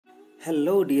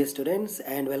Hello dear students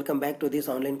and welcome back to this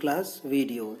online class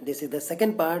video. This is the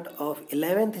second part of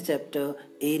 11th chapter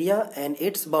area and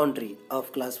its boundary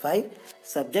of class 5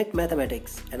 subject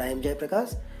mathematics, and I am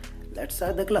Jayprakash. Let's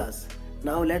start the class.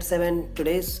 Now let's have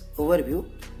today's overview.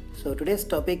 So today's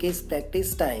topic is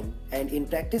practice time, and in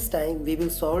practice time we will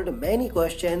solve many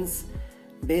questions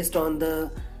based on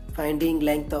the finding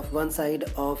length of one side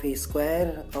of a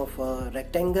square, of a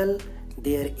rectangle,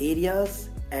 their areas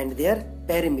and their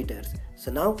perimeters. So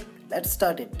now let's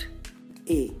start it.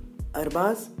 A.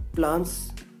 Arbaz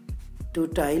plans to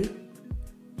tile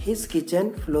his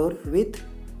kitchen floor with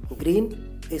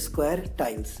green square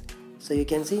tiles. So you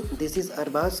can see this is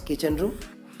Arbaz's kitchen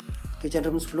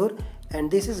room's floor,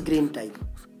 and this is green tile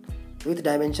with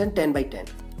dimension 10 by 10.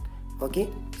 Okay,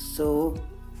 so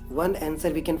one answer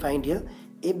we can find here.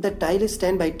 If the tile is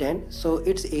 10 by 10, so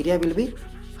its area will be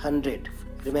 100.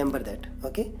 Remember that.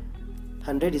 Okay,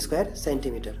 100 square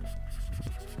centimeter.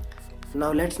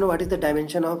 Now let's know what is the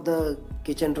dimension of the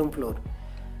kitchen room floor.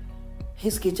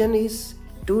 His kitchen is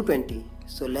 220,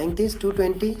 so length is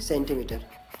 220 centimeter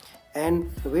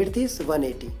and width is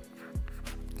 180.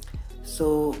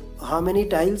 So how many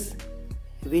tiles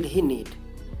will he need?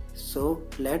 So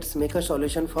let's make a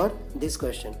solution for this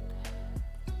question.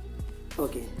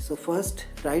 Okay, so first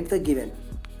write the given,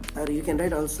 or you can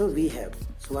write also we have.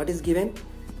 So what is given?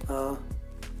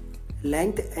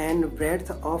 Length and breadth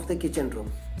of the kitchen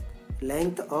room.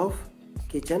 Length of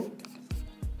kitchen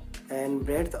and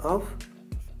breadth of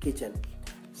kitchen.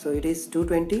 So it is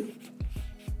 220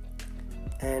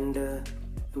 and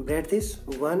breadth is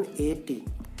 180.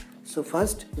 So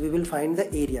first we will find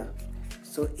the area.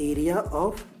 So area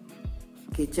of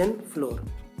kitchen floor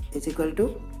is equal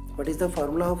to, what is the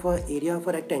formula of area of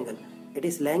a rectangle? It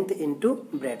is length into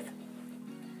breadth.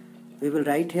 We will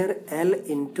write here L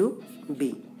into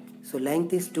B. So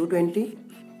length is 220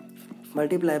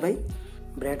 multiply by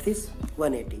breadth is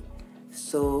 180.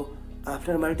 So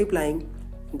after multiplying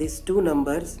these two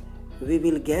numbers, we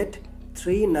will get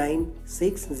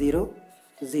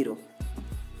 39600.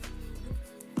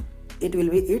 It will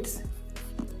be its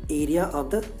area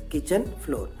of the kitchen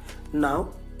floor.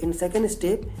 Now in second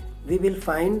step, we will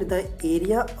find the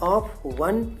area of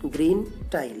one green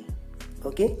tile.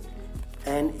 Okay,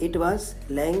 and it was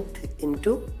length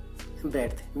into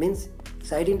breadth, means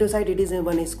side into side it is a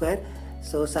one square,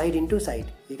 so side into side.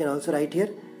 You can also write here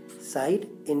side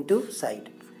into side.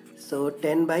 So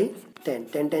 10 by 10,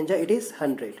 10 10 it is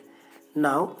 100.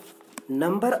 Now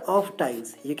number of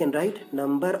tiles, you can write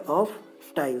number of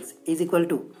tiles is equal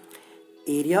to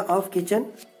area of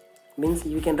kitchen, means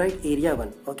you can write area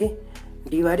 1, okay,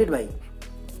 divided by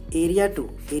area 2.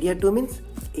 Area 2 means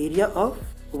area of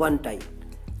one tile.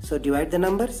 So divide the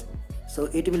numbers. So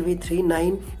it will be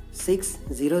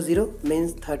 39600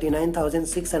 means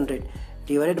 39,600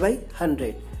 divided by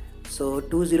 100. So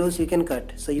 2 zeros you can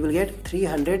cut. So you will get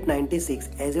 396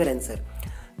 as your answer.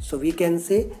 So we can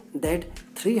say that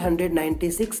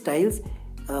 396 tiles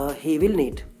he will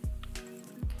need.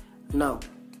 Now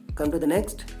come to the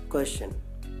next question.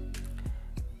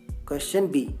 Question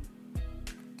B.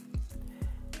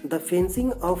 The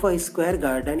fencing of a square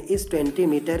garden is 20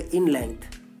 meter in length.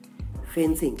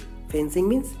 Fencing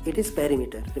means it is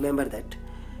perimeter, remember that.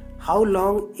 How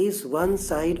long is one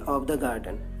side of the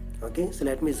garden? Okay, so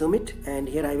let me zoom it, and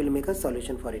here I will make a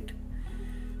solution for it.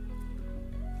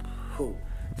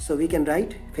 So we can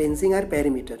write fencing or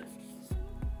perimeter.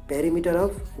 Perimeter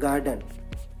of garden.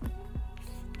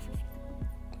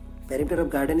 Perimeter of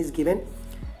garden is given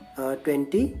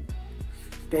 20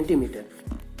 meter.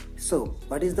 So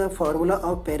what is the formula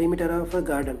of perimeter of a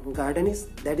garden? Garden is,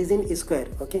 that is in square,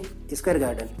 okay, square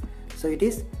garden. So it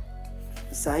is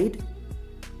 4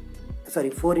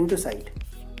 into side.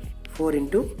 4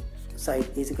 into side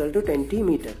is equal to 20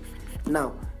 meter.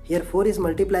 Now here 4 is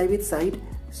multiplied with side,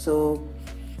 so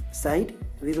side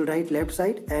we will write left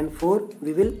side and 4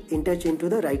 we will interchange into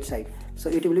the right side. So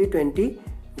it will be 20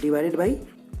 divided by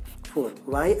 4.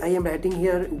 Why I am writing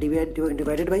here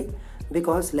divided by?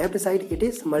 Because left side it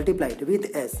is multiplied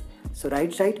with s, so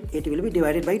right side it will be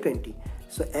divided by 20.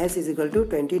 So s is equal to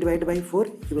 20 divided by 4,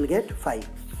 you will get 5.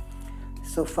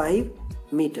 So 5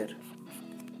 meter,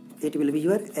 it will be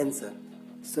your answer.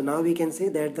 So now we can say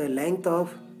that the length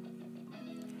of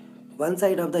one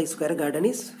side of the square garden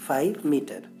is 5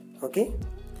 meter. Okay,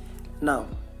 now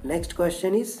next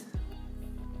question is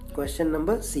question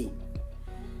number C.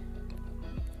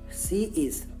 C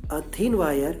is a thin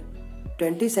wire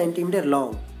 20 centimeter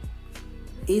long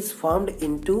is formed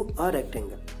into a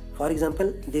rectangle. For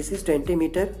example, this is 20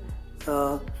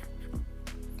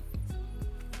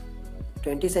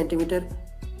 centimeter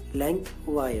length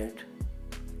wired,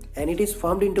 and it is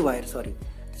formed into wire, sorry.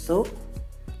 So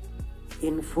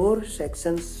in 4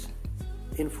 sections,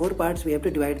 in 4 parts we have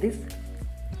to divide this.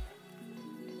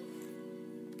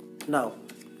 Now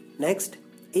next,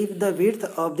 if the width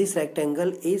of this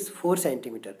rectangle is 4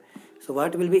 centimeter, so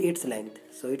what will be its length?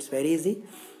 So it's very easy.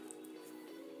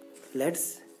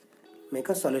 Let's make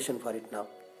a solution for it now.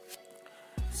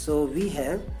 So we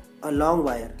have a long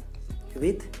wire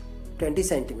with 20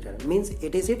 centimeter, means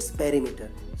it is its perimeter.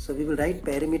 So we will write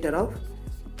perimeter of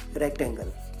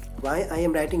rectangle. Why I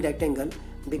am writing rectangle?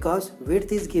 Because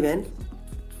width is given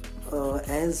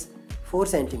as 4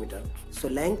 centimeter. So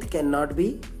length cannot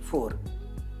be 4.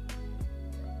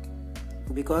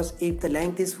 Because if the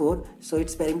length is 4, so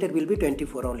its perimeter will be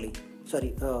 24 only.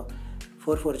 Sorry,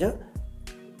 4 4 ja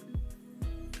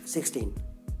 16.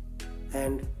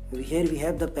 And here we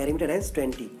have the perimeter as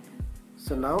 20.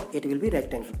 So now it will be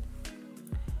rectangle.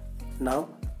 Now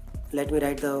let me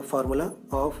write the formula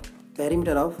of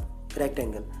perimeter of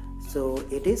rectangle. So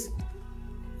it is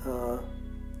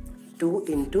 2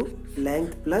 into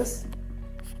length plus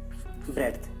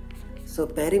breadth. So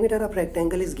perimeter of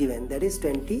rectangle is given, that is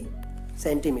 20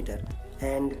 centimeter,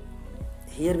 and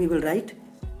here we will write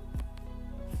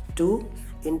 2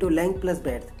 into length plus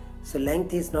breadth. So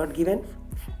length is not given,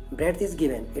 breadth is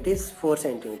given, it is 4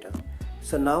 centimeter.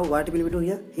 So now what will we do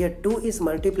here? Here 2 is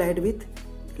multiplied with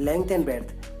length and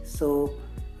breadth. So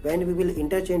when we will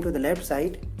interchange to the left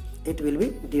side, it will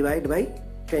be divided by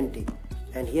 20,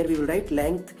 and here we will write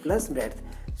length plus breadth.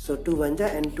 So 2 1 ja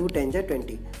and 2 10 ja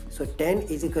 20. So 10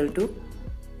 is equal to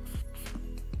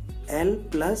L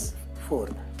plus 4.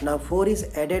 Now 4 is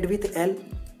added with L.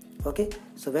 Okay,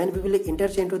 so when we will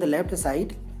interchange to the left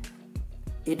side,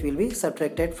 it will be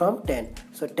subtracted from 10.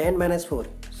 So 10 minus 4.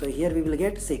 So here we will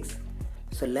get 6.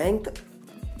 So length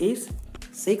is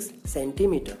 6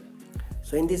 centimeter.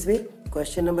 So in this way,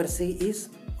 question number C is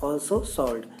also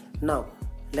solved. Now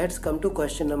let's come to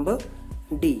question number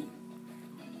D.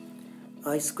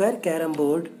 A square carom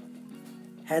board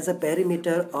has a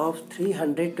perimeter of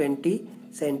 320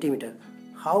 centimeter.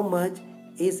 How much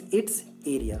is its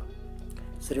area?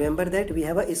 So remember that we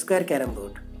have a square carom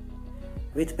board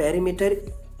with perimeter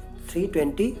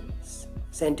 320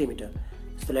 centimeter.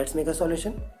 So let's make a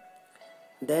solution.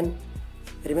 Then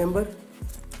remember,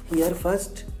 here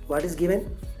first what is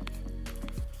given?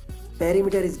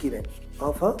 Perimeter is given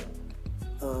of a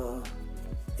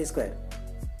square.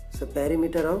 So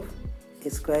perimeter of a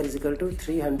square is equal to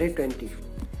 320,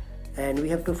 and we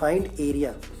have to find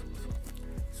area.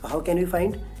 So how can we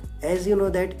find? As you know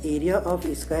that area of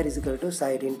a square is equal to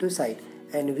side into side,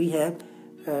 and we have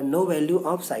no value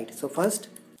of side. So first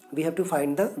we have to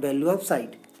find the value of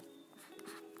side.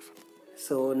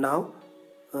 So now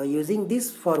using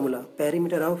this formula,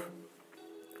 perimeter of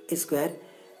a square,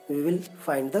 we will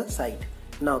find the side.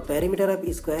 Now perimeter of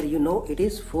a square, you know, it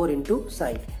is 4 into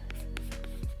side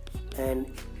and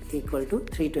equal to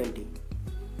 320.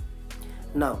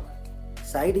 Now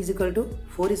side is equal to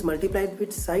 4 is multiplied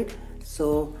with side,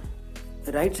 so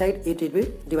right side it will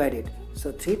be divided.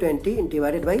 So 320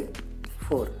 divided by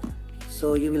 4.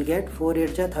 So you will get 4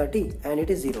 8 ja 30 and it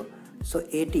is 0. So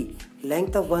 80.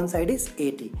 Length of one side is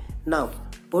 80. Now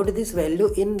put this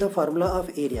value in the formula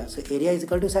of area. So area is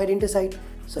equal to side into side.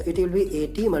 So it will be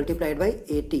 80 multiplied by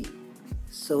 80.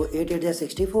 So 8 8 ja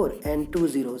 64 and 2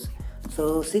 zeros.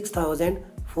 So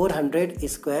 6400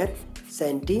 square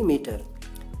centimeter.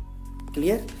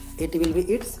 Clear? It will be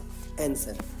its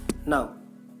answer. Now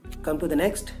come to the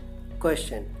next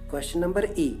question. Question number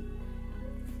E.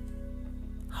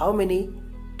 How many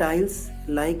tiles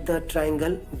like the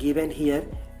triangle given here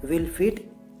will fit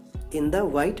in the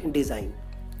white design?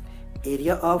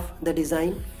 Area of the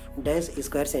design dash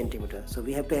square centimeter. So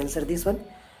we have to answer this one,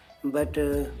 but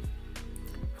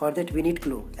for that we need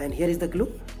clue, and here is the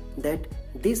clue, that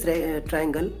this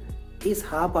triangle is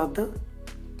half of the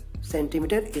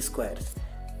centimeter squares.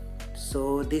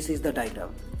 So this is the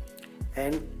diagram,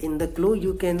 and in the clue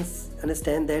you can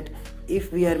understand that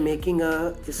if we are making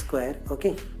a square,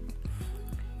 okay,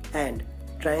 and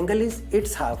triangle is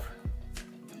its half,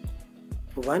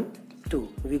 1 2,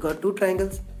 we got 2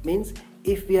 triangles, means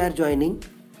if we are joining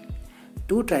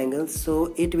 2 triangles,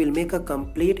 so it will make a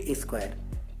complete square.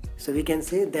 So we can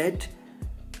say that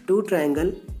 2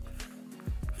 triangle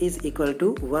is equal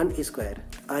to 1 square,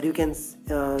 or you can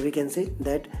we can say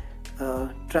that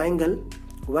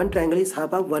one triangle is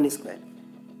half of 1 square.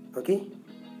 Okay,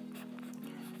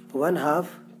 2 half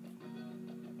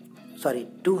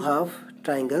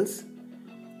triangles,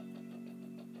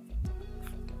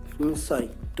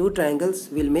 2 triangles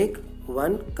will make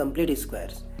 1 complete square.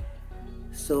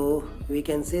 So we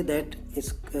can say that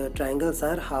triangles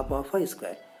are half of a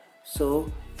square.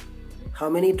 So how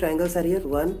many triangles are here?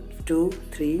 1, 2,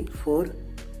 3, 4.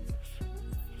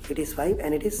 It is 5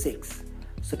 and it is 6.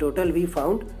 So total we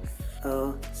found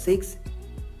 6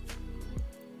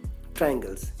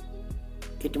 triangles.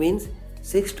 It means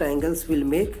 6 triangles will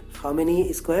make how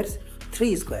many squares?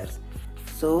 3 squares.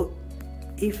 So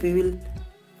if we will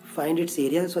find its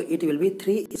area, so it will be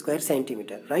 3 square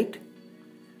centimeter, right?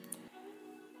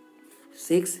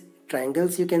 6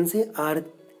 triangles you can say are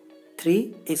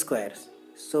 3 squares.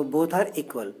 So both are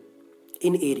equal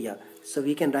in area. So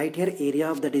we can write here area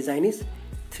of the design is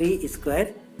 3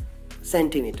 square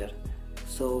centimeter.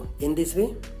 So in this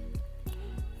way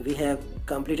we have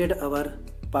completed our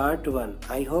part 1.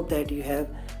 I hope that you have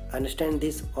understand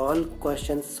this all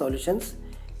questions solutions,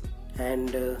 and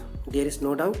there is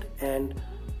no doubt. And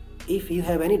if you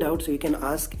have any doubts, you can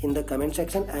ask in the comment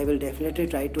section. I will definitely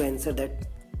try to answer that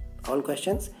all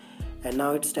questions. And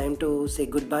now it's time to say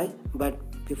goodbye. But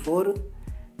before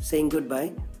saying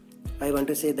goodbye, I want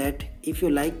to say that if you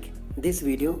like this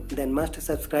video, then must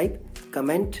subscribe,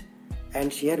 comment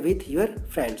and share with your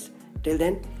friends. Till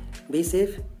then, be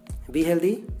safe, be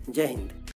healthy. Jai Hind.